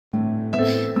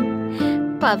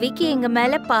பவிக்கு எங்க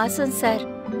மேல பாசம் சார்.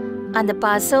 அந்த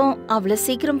பாசம் அவ்வளவு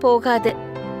சீக்கிரம் போகாது.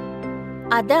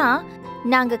 அதான்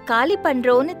நாங்க காலி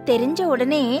பண்றோம்னு தெரிஞ்ச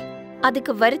உடனே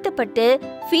அதுக்கு வருத்தப்பட்டு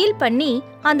ஃபீல் பண்ணி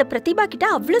அந்த பிரதிபா கிட்ட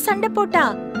அவ்வளவு சண்டை போட்டா.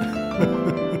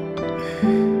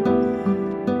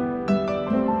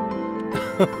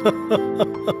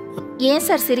 ஏன்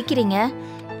சார் சிரிக்கிறீங்க?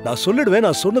 நான் சொல்லிடுவேன்.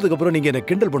 நான் சொன்னதுக்கு அப்புறம் நீங்க என்ன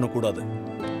கிண்டல் பண்ண கூடாது.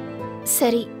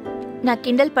 சரி, நான்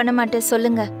கிண்டல் பண்ண மாட்டேன்,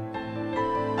 சொல்லுங்க.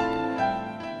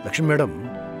 லக்ஷ்மி மேடம்,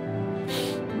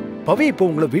 பவி இப்போ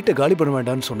உங்களை வீட்டை காலி பண்ண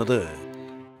வேண்டாம்னு சொன்னது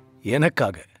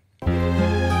எனக்காக.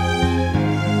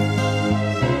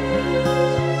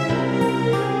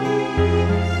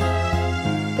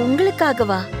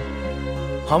 உங்களுக்காகவா?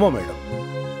 ஆமா மேடம்.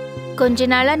 கொஞ்ச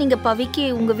நாளா நீங்க பவிக்கு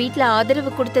உங்க வீட்ல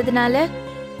ஆதரவு கொடுத்ததுனால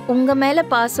உங்க மேல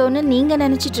பாசம்னு நீங்க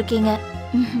நினைச்சிட்டு இருக்கீங்க.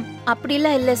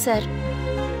 அப்படிலாம் இல்ல சார்.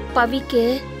 பவிக்கு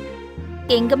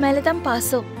எங்க மேலதான்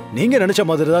பாசம். நீங்க நினைச்ச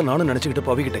மாதிரி தான் நானும் நினைச்சுக்கிட்டு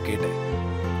பவி கிட்ட கேட்டேன்.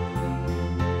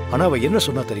 ஆனா அவ என்ன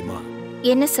சொன்னா தெரியுமா?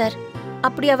 என்ன சார்?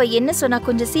 அப்படி அவ என்ன சொன்னா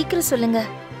கொஞ்சம் சீக்கிரம் சொல்லுங்க.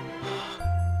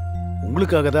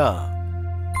 உங்களுக்காக தான்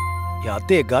என்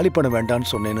அத்தையை காலி பண்ண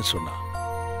வேண்டாம்னு சொன்னேன்னு சொன்னா.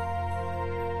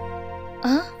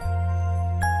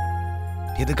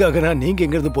 எதுக்காகனா நீங்க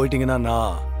எங்க இருந்து போயிட்டீங்கன்னா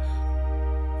நான்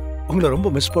உங்களை ரொம்ப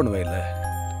மிஸ் பண்ணுவேன். இல்ல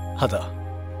அதான்.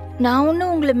 நான்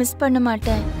ஒன்னும் உங்களை மிஸ் பண்ண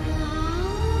மாட்டேன்.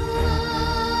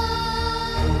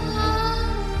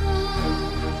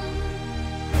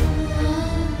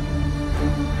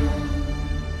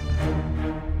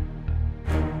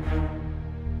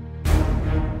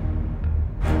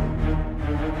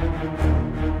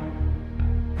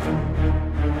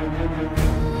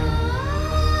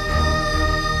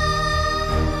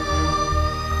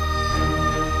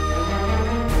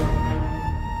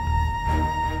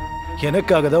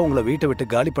 எனக்காக தான் உங்களை வீட்டை விட்டு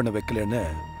காலி பண்ண வைக்கலன்னு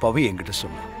பவி என்கிட்ட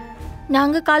சொன்னா.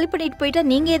 நாங்க காலி பண்ணிட்டு போயிட்டா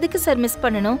நீங்க எதுக்கு சார் மிஸ்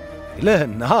பண்ணணும்? இல்ல,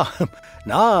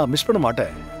 நான் மிஸ் பண்ண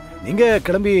மாட்டேன். நீங்க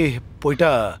கிளம்பி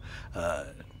போயிட்டா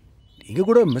நீங்க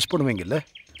கூட மிஸ் பண்ணுவீங்கல்ல?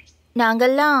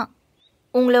 நாங்கெல்லாம்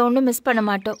உங்களை ஒன்றும் மிஸ் பண்ண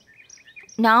மாட்டோம்.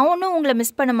 நான் ஒன்றும் உங்களை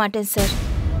மிஸ் பண்ண மாட்டேன் சார்.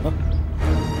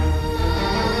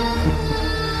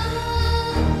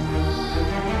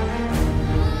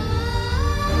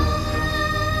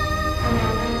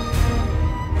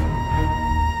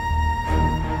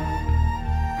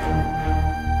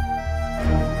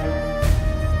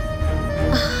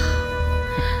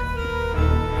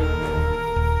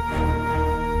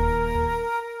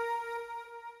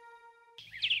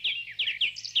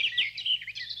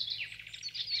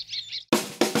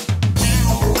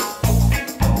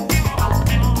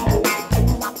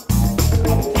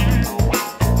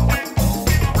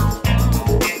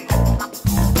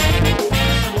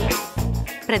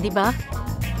 பிரதிபா,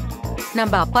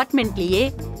 நம்ம அபார்ட்மெண்ட்லயே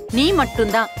நீ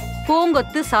மட்டும்தான்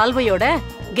பூங்கொத்து சால்வையோட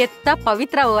கெத்தா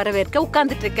பவித்ராவை வரவேற்க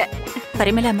உட்கார்ந்துட்டு இருக்க.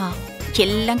 பரிமளமா,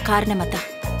 எல்லாம் காரணமா தான்.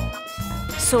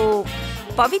 சோ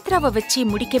பவித்ராவை வச்சு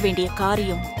முடிக்க வேண்டிய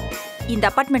காரியம் இந்த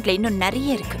அபார்ட்மெண்ட்ல இன்னும்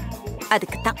நிறைய இருக்கு.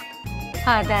 அதுக்கு தான்.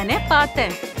 அதானே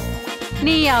பார்த்தேன்.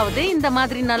 நீயாவது இந்த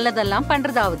மாதிரி நல்லதெல்லாம்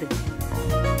பண்றதாவது.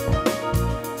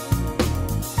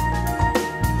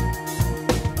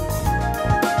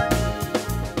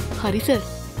 ஹரி சார்,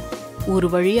 ஒரு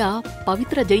வழியா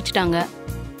பவித்ரா ஜெயிச்சிட்டாங்க.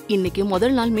 இன்னைக்கு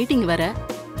முதல் நாள் மீட்டிங் வர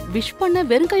விஷ் பண்ண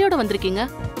வெறும் கையோட வந்திருக்கீங்க.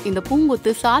 இந்த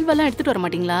பூங்கொத்து சால்வெல்லாம் எடுத்துட்டு வர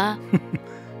மாட்டீங்களா?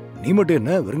 நீ மட்டும்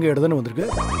என்ன வெறுங்கையோட தானே வந்திருக்க?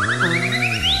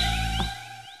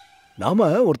 நாம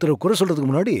ஒருத்தரை குறை சொல்றதுக்கு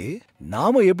முன்னாடி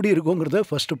நாம எப்படி இருக்கோங்கிறத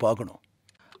ஃபர்ஸ்ட் பார்க்கணும்.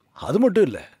 அது மட்டும்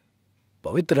இல்ல,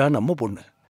 பவித்ரா நம்ம பொண்ணு.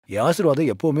 என்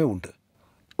ஆசீர்வாதம் எப்பவுமே உண்டு.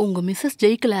 உங்க மிஸ்ஸஸ்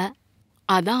ஜெயிக்கல,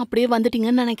 அதான் அப்படியே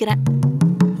வந்துட்டீங்கன்னு நினைக்கிறேன்.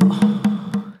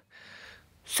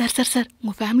 சார் சார் சார்,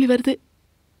 உங்க ஃபேமிலி வருது.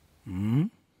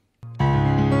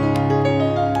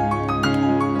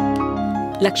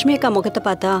 லக்ஷ்மி அக்கா முகத்தை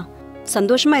பார்த்தா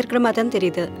சந்தோஷமா இருக்கிற மாதிரி தான்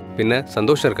தெரியுது. பின்ன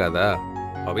சந்தோஷம் இருக்காதா?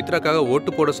 பவித்ராக்காக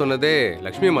ஓட்டு போட சொன்னதே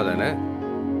லக்ஷ்மி அம்மா தானே?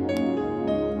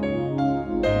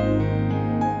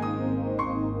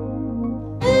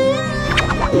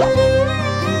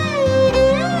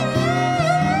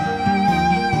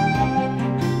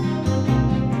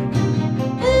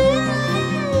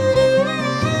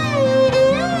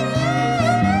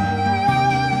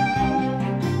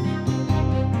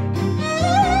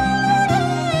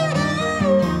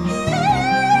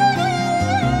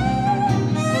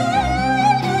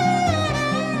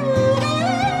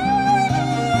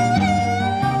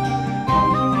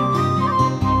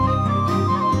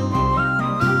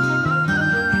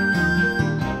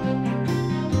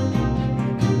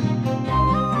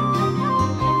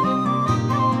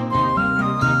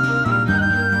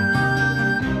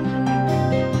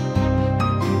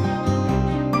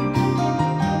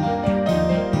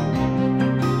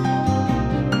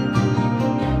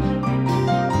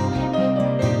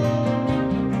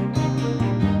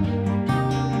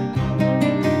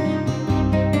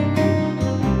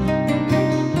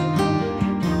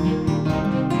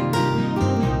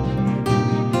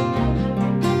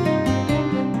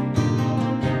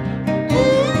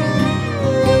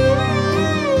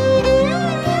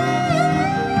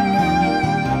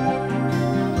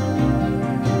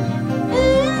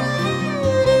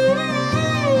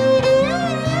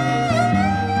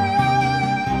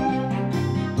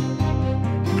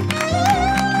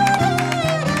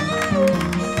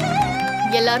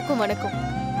 எல்லாருக்கும் வணக்கம்.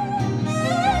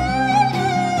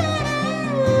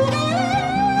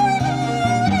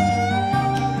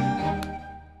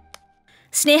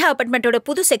 ஸ்னேகா அபார்ட்மெண்டோட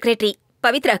புது செக்ரட்டரி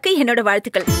பவித்ராக்கு என்னோட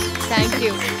வாழ்த்துக்கள்.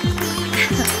 Thank you.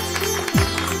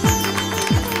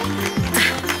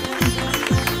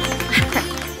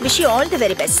 Wish you all the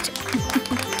very best.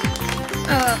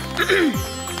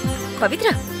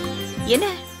 Pavithra, என்ன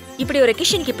இப்படி ஒரு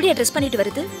கிஷனுக்கு இப்படி ட்ரெஸ் பண்ணிட்டு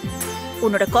வருது?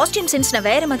 உன்னோட காஸ்டியூம் சென்ஸ் நான்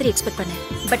வேற மாதிரி எக்ஸ்பெக்ட் பண்ணேன்.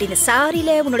 பட் இந்த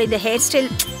சாரியில உன்னோட இந்த ஹேர் ஸ்டைல்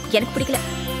எனக்கு பிடிக்கல.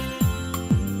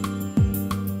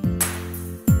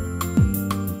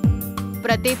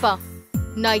 பிரதீபா,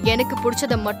 நான் எனக்கு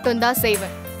பிடிச்சத மட்டும் தான்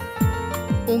செய்வேன்.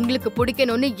 உங்களுக்கு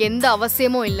பிடிக்கணும்னு எந்த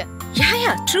அவசியமும் இல்ல.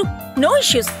 யா ட்ரூ, நோ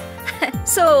இஷ்யூஸ்.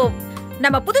 சோ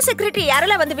நம்ம புது செக்ரட்டரி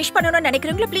யாரெல்லாம் வந்து விஷ் பண்ணணும்னு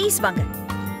நினைக்கிறீங்களோ ப்ளீஸ் வாங்க.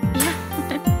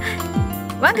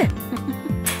 வாங்க.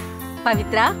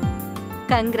 பவித்ரா,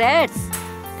 கங்க்ராட்ஸ்.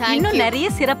 இன்னும் நிறைய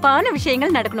சிறப்பான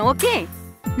விஷயங்கள் நடக்கணும். ஓகே,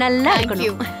 நல்லா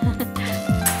இருக்கணும்.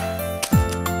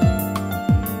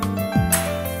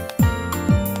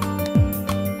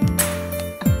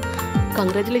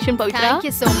 Congratulation Pavithra. Thank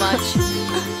you so much.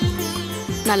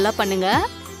 நல்லா பண்ணுங்க.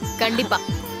 கண்டிப்பா.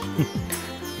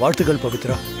 வாழ்த்துக்கள்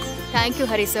Pavithra. Thank you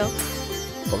Hari sir.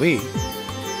 பவி,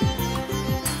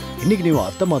 இன்னைக்கு நீ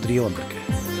அத்தை மாதிரியே வந்திருக்க.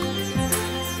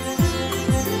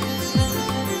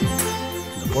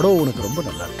 இந்த புடவை உனக்கு ரொம்ப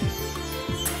நல்லா இருக்கு.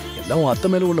 எல்லாம் அத்தை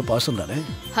மேல உள்ள பாசம் தானே?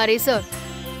 ஹரி சார்,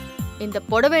 இந்த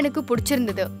புடவை எனக்கு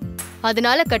பிடிச்சிருந்தது,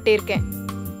 அதனால கட்டியிருக்கேன்.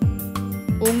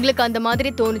 உங்களுக்கு அந்த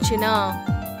மாதிரி தோணுச்சுன்னா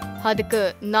அதுக்கு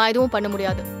நான் எதுவும் பண்ண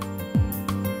முடியாது.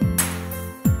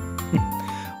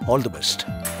 All the best.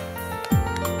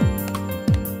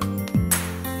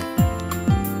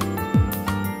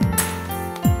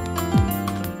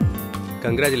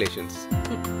 Congratulations.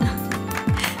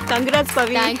 Congrats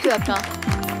Pavi. Thank you அக்கா.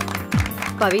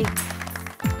 பவி,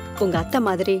 உங்க அத்தை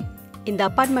மாதிரி இந்த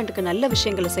அபார்ட்மெண்ட்டுக்கு நல்ல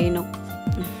விஷயங்களை செய்யணும்.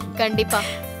 கண்டிப்பா.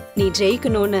 நீ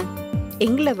ஜெயிக்கணும்னு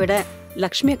எங்களை விட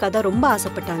லக்ஷ்மி அக்கா தான் ரொம்ப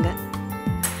ஆசைப்பட்டாங்க.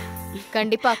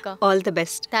 கண்டிப்பா அக்கா. All the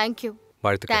best. தேங்க்யூ.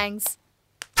 வாழ்த்துக்கள். தேங்க்ஸ்.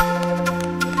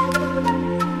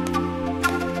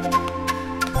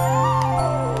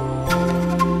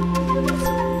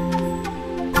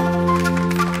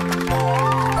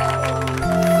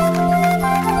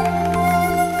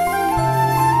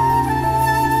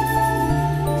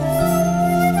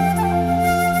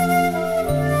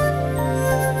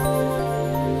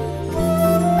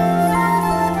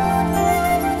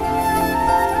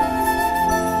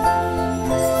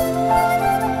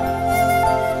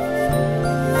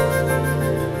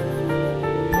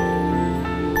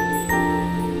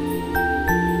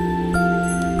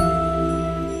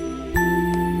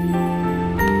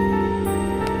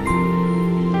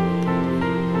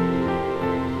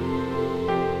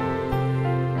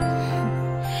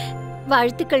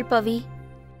 வாழ்த்துக்கள் பவி.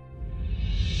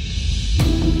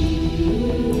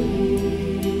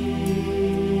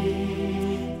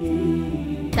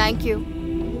 தேங்க்யூ.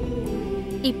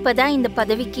 இப்பதான் இந்த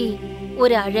பதவிக்கு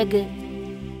ஒரு அழகு,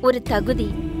 ஒரு தகுதி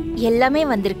எல்லாமே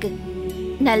வந்திருக்கு.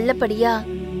 நல்லபடியா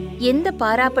எந்த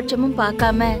பாராபட்சமும்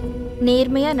பார்க்காம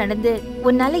நேர்மையா நடந்து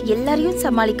உன்னால எல்லாரையும்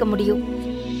சமாளிக்க முடியும்.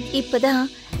 இப்பதான்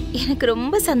எனக்கு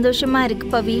ரொம்ப சந்தோஷமா இருக்கு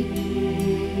பவி.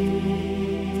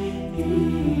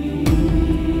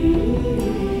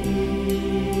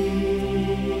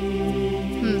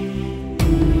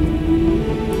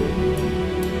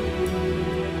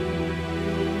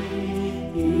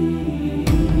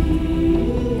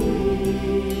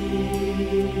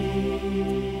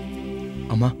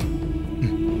 அம்மா,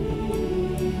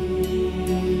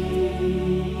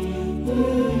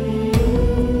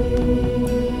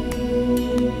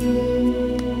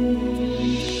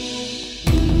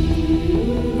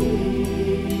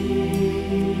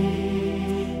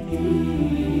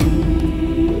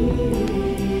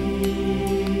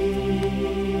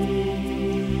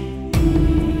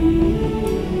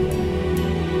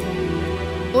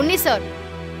 உன்னி சார்,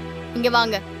 இங்க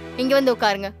வாங்க. இங்க வந்து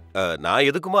உட்காருங்க. நான்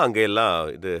எதுக்குமா அங்க எல்லாம்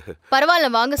இது? பரவாயில்ல,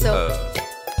 வாங்க சார்.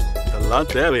 எல்லாம்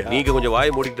தேவையா? நீங்க கொஞ்சம்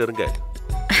வாயை மூடிட்டு இருங்க.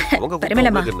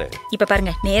 பரவாயில்லம்மா. இப்ப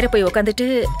பாருங்க, நேர போய் உட்காந்துட்டு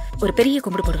ஒரு பெரிய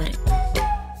கும்பிடு போடுவாரு.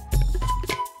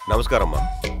 நமஸ்காரம்மா.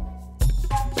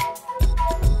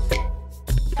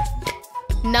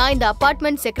 நான் இந்த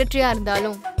அபார்ட்மெண்ட் செக்ரட்டரியா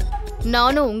இருந்தாலும்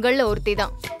நானும் உங்கள ஒருத்தி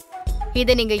தான்.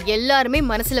 இதை நீங்க எல்லாருமே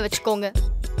மனசுல வச்சுக்கோங்க.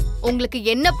 உங்களுக்கு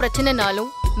என்ன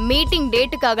பிரச்சனைனாலும் மீட்டிங்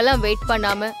டேட்டுக்காகலாம் வெயிட்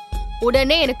பண்ணாம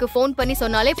உடனே எனக்கு ஃபோன் பண்ணி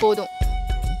சொன்னாலே போதும்.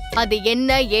 அது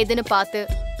என்ன ஏதுன்னு பார்த்து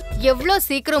எவ்வளோ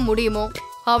சீக்கிரம் முடியுமோ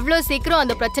அவ்வளோ சீக்கிரம்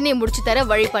அந்த பிரச்சனையை முடிச்சு தர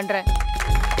வழி பண்றேன்.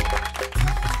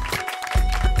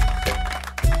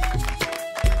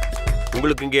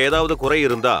 உங்களுக்கு இங்க ஏதாவது குறை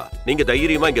இருந்தா நீங்க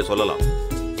தைரியமா இங்க சொல்லலாம்.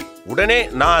 உடனே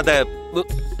நான் அதை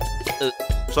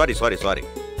சாரி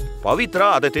பவித்ரா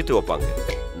அதை தீர்த்து வைப்பாங்க.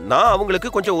 நான் அவங்களுக்கு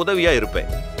கொஞ்சம் உதவியா இருப்பேன்.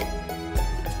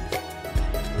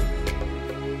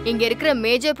 இங்க இருக்கிற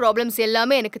மேஜர் ப்ராப்ளம்ஸ்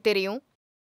எல்லாமே எனக்கு தெரியும்.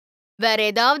 வேற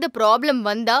ஏதாவது ப்ராப்ளம்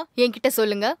வந்தா என்கிட்ட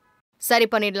சொல்லுங்க, சரி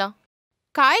பண்ணிடலாம்.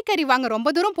 காய்கறி வாங்க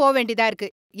ரொம்ப தூரம் போக வேண்டியதா இருக்கு.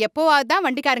 எப்போவாது தான்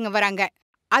வண்டிக்காரங்க வராங்க.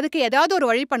 அதுக்கு ஏதாவது ஒரு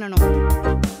வழி பண்ணணும்.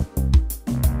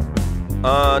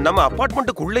 நம்ம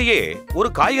அபார்ட்மெண்ட்டுக்குள்ளேயே ஒரு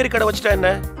காய்கறி கடை வச்சுட்டா என்ன?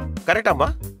 கரெக்டாமா?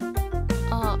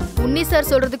 உன்னி சார்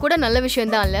சொல்றது கூட நல்ல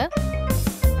விஷயம் தான் இல்ல.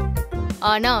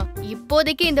 ஆனா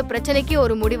இப்போதைக்கு இந்த பிரச்சனைக்கு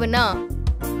ஒரு முடிவுன்னா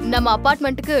நம்ம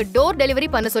அபார்ட்மெண்ட்டுக்கு டோர் டெலிவரி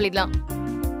பண்ண சொல்லிடலாம்.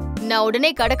 நான் உடனே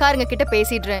கடைக்காரங்க கிட்ட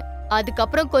பேசிடுறேன்.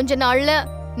 அதுக்கப்புறம் கொஞ்ச நாள்ல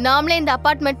நாமளே இந்த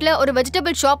அபார்ட்மெண்ட்ல ஒரு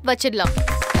வெஜிடபிள் ஷாப் வச்சிடலாம்.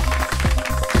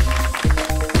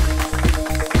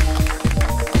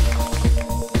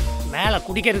 மேல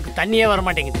குடிக்கிறதுக்கு தண்ணியே வர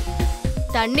மாட்டேங்குது.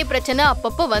 தண்ணி பிரச்சனை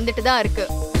அப்பப்போ வந்துட்டு தான் இருக்கு.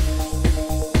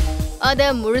 அத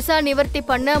முழுசா நிவர்த்தி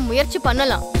பண்ண முயற்சி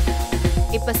பண்ணலாம்.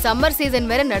 இப்ப சம்மர் சீசன்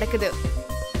வேற நடக்குது.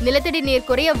 நிலத்தடி நீர்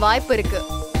குறைய வாய்ப்பு இருக்கு.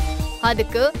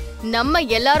 அதுக்கு நம்ம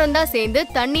எல்லாரும் தான் சேர்ந்து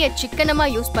தண்ணிய சிக்கனமா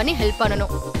யூஸ் பண்ணி ஹெல்ப்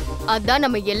பண்ணணும். அதான்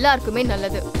நம்ம எல்லாருக்குமே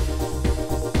நல்லது.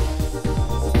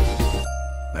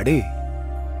 அடி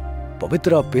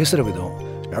பவித்ரா பேசுற விதம்,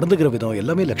 நடந்துக்கிற விதம்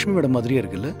எல்லாமே லக்ஷ்மி மேடம் மாதிரியே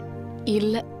இருக்குல்ல?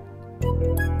 இல்ல,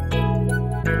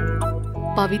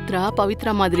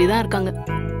 பவித்ரா மாதிரி தான் இருக்காங்க.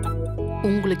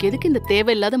 உங்களுக்கு எதுக்கு இந்த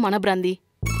தேவையில்லாத மனப்பிராந்தி?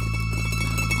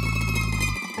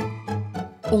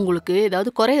 உங்களுக்கு ஏதாவது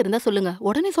குறை இருந்தா சொல்லுங்க,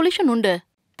 உடனே சொல்யூஷன் உண்டு.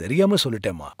 தெரியாம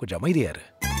சொல்லிட்டேம்மா, கொஞ்சம் அமைதியா இரு.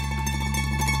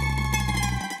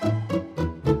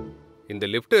 இந்த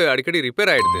லிஃப்ட் அடிக்கடி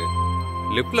ரிப்பேர் ஆயிடுது.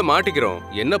 லிஃப்ட்ல மாட்டிக்கிறோம்,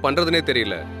 என்ன பண்றதுனே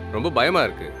தெரியல. ரொம்ப பயமா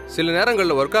இருக்கு. சில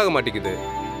நேரங்கள்ல ஒர்க் ஆக மாட்டேங்குது.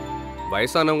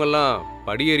 வயசானவங்க எல்லாம்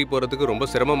படி ஏறி போறதுக்கு ரொம்ப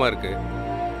சிரமமா இருக்கு.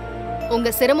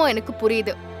 உங்க சிரமம் எனக்கு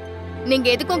புரியுது. நீங்க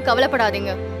எதுக்கும்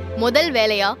கவலைப்படாதீங்க. முதல்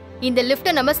வேலையா இந்த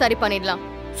லிஃப்ட்டை நம்ம சரி பண்ணிடலாம்.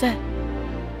 சார்,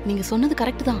 நீங்க சொன்னது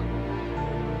கரெக்ட் தான்.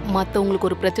 மத்தவங்களுக்கு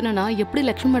ஒரு பிரச்சனைனா எப்படி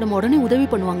லக்ஷ்மி மேடம் உடனே உதவி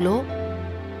பண்ணுவாங்களோ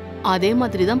அதே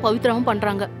மாதிரி தான் பவித்ராவும்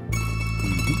பண்றாங்க.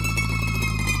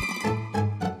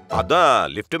 அதான்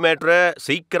லிஃப்ட் மேட்டரை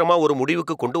சீக்கிரமா ஒரு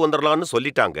முடிவுக்கு கொண்டு வந்துடலாம்னு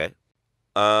சொல்லிட்டாங்க.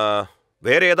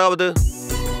 வேற ஏதாவது?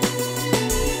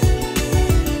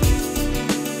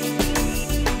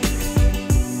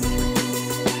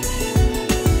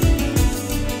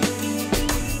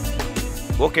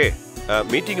 Okay,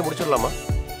 meeting முடிச்சிடலாமா?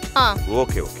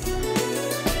 ஓகே.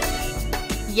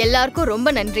 எல்லாருக்கும் ரொம்ப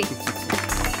நன்றி.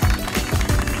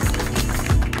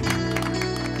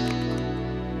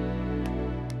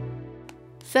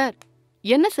 சார்,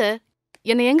 என்ன சார்,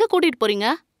 என்னை எங்க கூட்டிட்டு போறீங்க?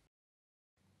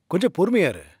 கொஞ்சம் பொறுமையா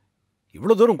இரு.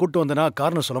 இவ்வளவு தூரம் கூட்டு வந்தனா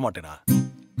காரணம் சொல்ல மாட்டேனா?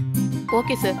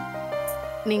 ஓகே சார்,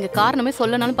 நீங்க காரணமே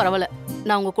சொல்லனாலும் பரவாயில்ல,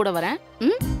 நான் உங்க கூட வரேன்.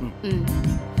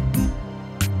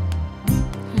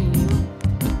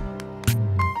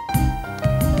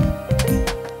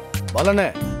 பாலனே,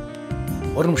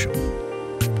 ஒரு நிமிஷம்.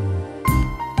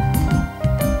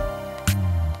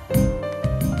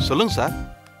 சொல்லுங்க சார்.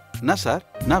 என்ன சார்,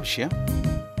 என்ன விஷயம்?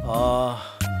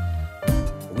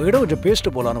 உங்ககிட்ட கொஞ்சம்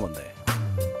பேசிட்டு போலான்னு வந்தேன்.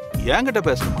 என்கிட்ட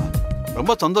பேசணுமா?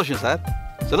 ரொம்ப சந்தோஷம் சார்.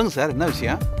 சொல்லுங்க சார், என்ன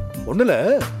விஷயம்? ஒண்ணுல,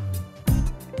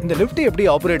 இந்த லிஃப்ட் எப்படி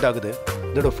ஆபரேட் ஆகுது,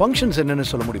 இதோட ஃபங்க்ஷன்ஸ்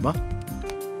என்னன்னு சொல்ல முடியுமா?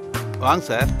 வாங்க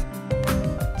சார்.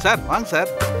 சார் வாங்க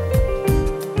சார்.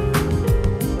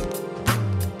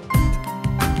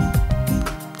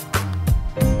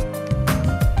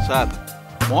 சார்,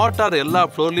 மோட்டார் எல்லா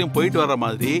ஃப்ளோர்லயும் போயிட்டு வர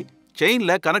மாதிரி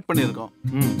செயின்ல கனெக்ட் பண்ணியிருக்கோம்.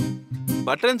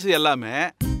 பட்டன்ஸ் எல்லாமே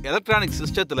எலக்ட்ரானிக்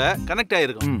சிஸ்டத்துல கனெக்ட்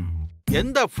ஆயிருக்கும்.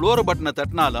 எந்த ஃப்ளோர் பட்டனை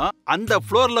தட்டினாலும் அந்த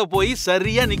ஃப்ளோர்ல போய்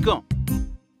சரியா நிக்கும்.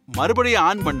 மறுபடியும்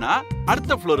ஆன் பண்ணா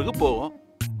அடுத்த ஃப்ளோருக்கு போகும்.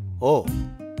 ஓ,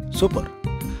 சூப்பர்.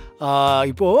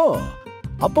 இப்போ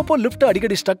அப்பப்போ லிஃப்ட்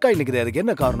அடிக்கடி ஸ்டக் ஆகி நிக்குது, அதுக்கு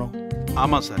என்ன காரணம்?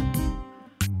 ஆமா சார்,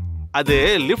 அது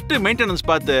லிஃப்ட் மெயின்டெனன்ஸ்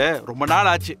பார்த்து ரொம்ப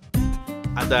நாள் ஆச்சு.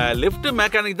 அந்த லிஃப்ட்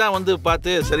மெக்கானிக் தான் வந்து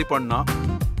பார்த்து சரி பண்ணோம்.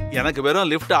 எனக்கு வெறும்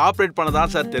லிஃப்ட் ஆப்ரேட் பண்ண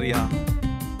தான் சார் தெரியும்.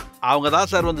 அவங்க தான்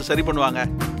சார் வந்து சரி பண்ணுவாங்க.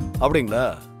 அப்படிங்களா?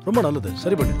 ரொம்ப நல்லது,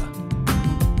 சரி பண்ணிடலாம்.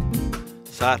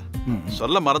 சார்,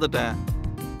 சொல்ல மறந்துட்டேன்.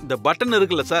 இந்த பட்டன்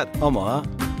இருக்குல்ல சார்? ஆமா.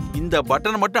 இந்த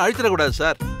பட்டனை மட்டும் அழுத்திடக்கூடாது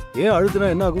சார். ஏன்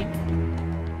அழுத்தினா என்ன ஆகும்?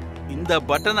 இந்த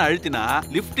பட்டனை அழுத்தினா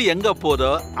லிஃப்ட் எங்க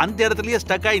போதோ அந்த இடத்துலயே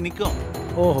ஸ்டக் ஆகி நிற்கும்.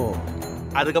 ஓஹோ.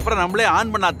 அதுக்கப்புறம் நம்மளே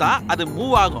ஆன் பண்ணாதான் அது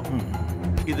மூவ் ஆகும்.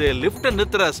 இது லிஃப்ட்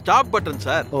நிறுத்துற ஸ்டாப் பட்டன்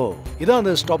சார். ஓ, இதான்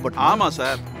அந்த ஸ்டாப் பட்டன். ஆமா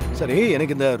சார். சரி,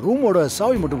 எனக்கு இந்த ரூமோட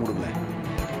சாவி மட்டும் கொடுங்க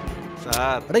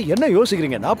சார். அட, என்ன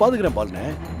யோசிக்கிறீங்க? நான் பாத்துக்கிறேன் பால்னே,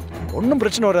 ஒன்றும்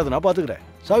பிரச்சனை வராது, நான் பாத்துக்கிறேன்.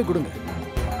 சாவி கொடுங்க.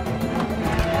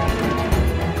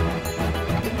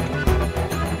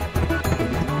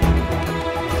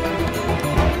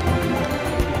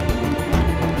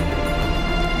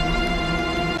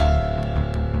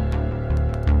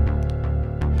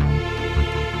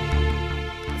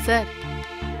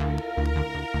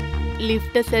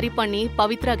 லிஃப்ட சரி பண்ணி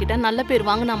பவித்ரா கிட்ட நல்ல பேர்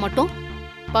வாங்கினா மட்டும்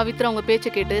பவித்ரா உங்க பேச்ச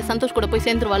கேட்டு சந்தோஷ் கூட போய்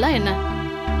சேர்ந்துருவாளா என்ன?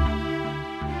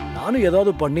 நானும்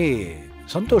ஏதாவது பண்ணி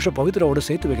சந்தோஷ பவித்ராவோட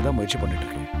சேர்த்து வைக்க தான் முயற்சி பண்ணிட்டு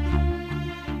இருக்கேன்.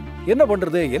 என்ன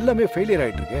பண்றது, எல்லாமே ஃபெயிலியர்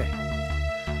ஆயிட்டு இருக்கு.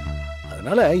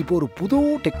 அதனால இப்போ ஒரு புது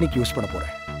டெக்னிக் யூஸ் பண்ண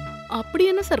போறேன். அப்படி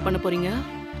என்ன சார் பண்ண போறீங்க?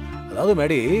 அதாவது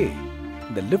மேடி,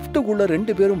 இந்த லிஃப்ட்டுக்குள்ள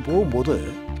 2 பேரும் போகும்போது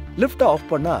லிஃப்ட் ஆஃப்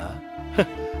பண்ணா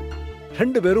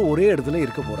 2 பேரும் ஒரே இடத்துல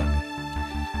இருக்க போறாங்க.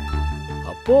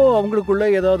 அப்போ அவங்களுக்குள்ள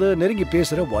ஏதாவது நெருங்கி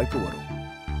பேசுற வாய்ப்பு வரும்.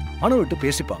 மனம் விட்டு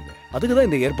பேசிப்பாங்க. அதுக்கு தான்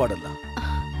இந்த ஏற்பாடெல்லாம்.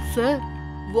 Sir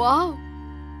wow,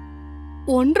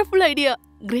 wonderful idea,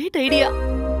 great idea.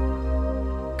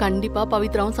 கண்டிப்பா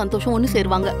பவித்ராவும் சந்தோஷம் ஒன்னு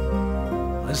சேருவாங்க.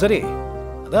 சரி,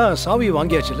 அதான் சாவி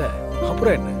வாங்கியாச்சுல,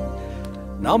 அப்புறம் என்ன?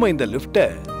 நாம இந்த லிஃப்ட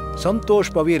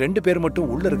சந்தோஷ் பவி 2 பேர் மட்டும்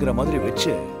உள்ள இருக்கிற மாதிரி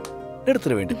வச்சு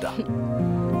நிறுத்த வேண்டியதுதான்.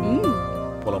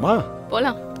 போலாமா?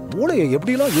 போலாம். மூளையை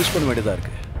எப்படிலாம் யூஸ் பண்ண வேண்டியதா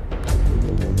இருக்கு.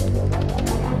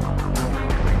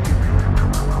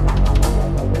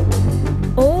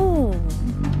 ஓ,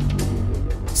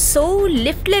 சோ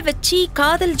லிஃப்ட்ல வச்சு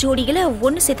காதல் ஜோடிகளை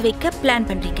ஒன்னு சேர்த்து வைக்க பிளான்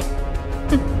பண்றீங்க.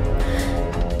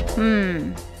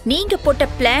 நீங்க போட்ட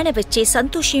பிளானை வச்சே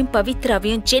சந்தோஷையும்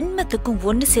பவித்ராவையும் ஜென்மத்துக்கும்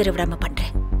ஒன்னு சேர விடாம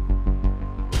பண்றேன்.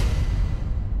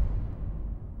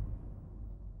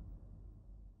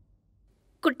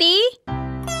 குட்டி,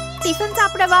 டிஃபன்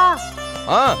சாப்பிடவா?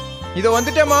 இத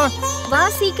வந்துட்டேமா. வா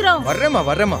சீக்கிரம்.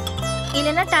 வர்றேமா.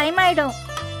 இல்லனா டைம் ஆயிடும்.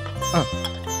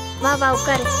 வா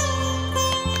உட்காரு.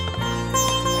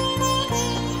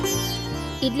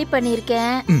 இட்லி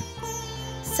பண்ணிருக்கேன்,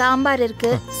 சாம்பார்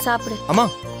இருக்கு, சாப்பிடு. அம்மா,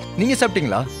 நீங்க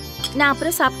சாப்பிட்டீங்களா? நான்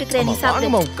அப்புறம் சாப்பிட்டுக்கிறேன், நீ சாப்பிடு.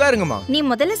 வாங்கம்மா, உட்காருங்கம்மா. நீ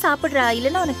முதல்ல சாப்பிடுறா,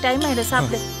 இல்லனா உனக்கு டைம் ஆயிடும்.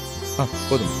 சாப்பிடு.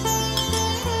 போதும்.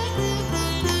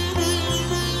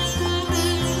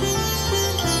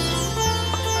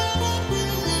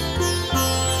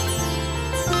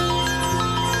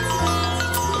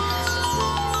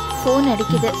 போன்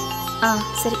அடிக்குது.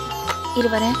 சரி, இரு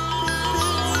வரேன்.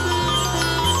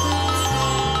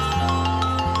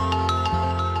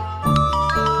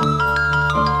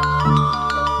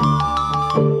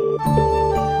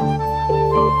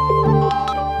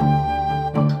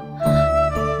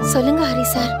 சொல்லுங்க Hari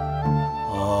sir.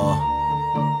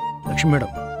 Lakshmi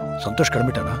madam, Santhosh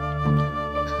கிளம்பிட்டானா?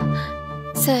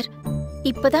 Sir,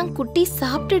 இப்பதான் குட்டி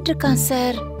சாப்பிட்டுட்டு இருக்கான்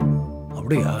சார்.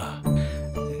 அப்படியா?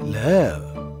 இல்ல,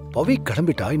 பவி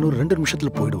கிளம்பிட்டா, இன்னொரு 2 நிமிஷத்துல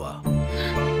போயிடுவா.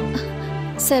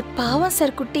 சார் பாவம்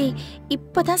சார், குட்டி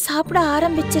இப்பதான் சாப்பிட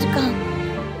ஆரம்பிச்சிருக்கான்.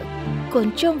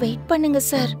 கொஞ்சம் வெயிட் பண்ணுங்க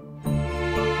சார்.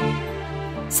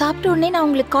 சாப்பிட்ட உடனே நான்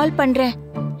உங்களுக்கு கால் பண்றேன்.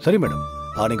 சரி மேடம்,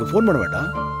 நீங்க ஃபோன் பண்ண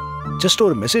வேண்டாம். ஜஸ்ட்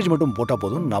ஒரு மெசேஜ் மட்டும் போட்டா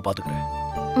போதும், நான் பாத்துக்கிறேன்.